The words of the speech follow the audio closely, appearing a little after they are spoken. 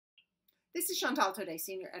This is Chantal Today,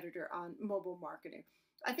 Senior Editor on Mobile Marketing.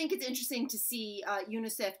 I think it's interesting to see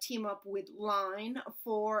UNICEF team up with Line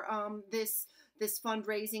for this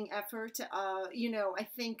fundraising effort. I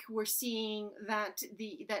think we're seeing that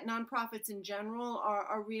that nonprofits in general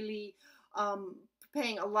are really um,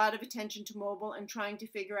 paying a lot of attention to mobile and trying to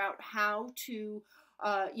figure out how to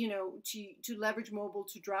to leverage mobile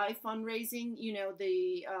to drive fundraising.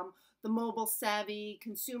 The mobile savvy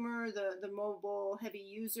consumer, the mobile heavy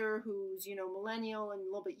user who's, millennial and a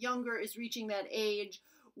little bit younger, is reaching that age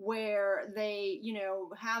where they,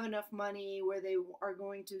 have enough money where they are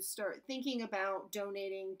going to start thinking about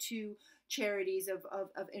donating to charities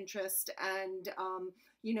of interest. And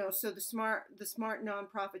so the smart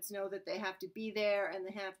nonprofits know that they have to be there and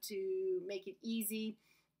they have to make it easy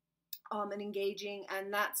and engaging,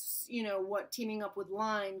 and that's what teaming up with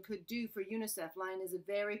Line could do for UNICEF. Line is a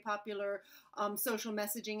very popular social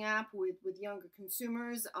messaging app with younger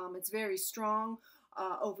consumers. It's very strong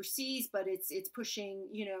overseas, but it's pushing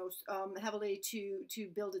heavily to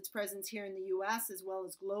build its presence here in the U.S. as well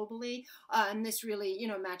as globally, and this really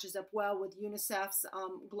matches up well with UNICEF's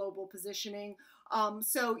global positioning.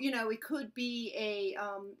 So it could be a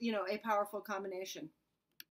a powerful combination.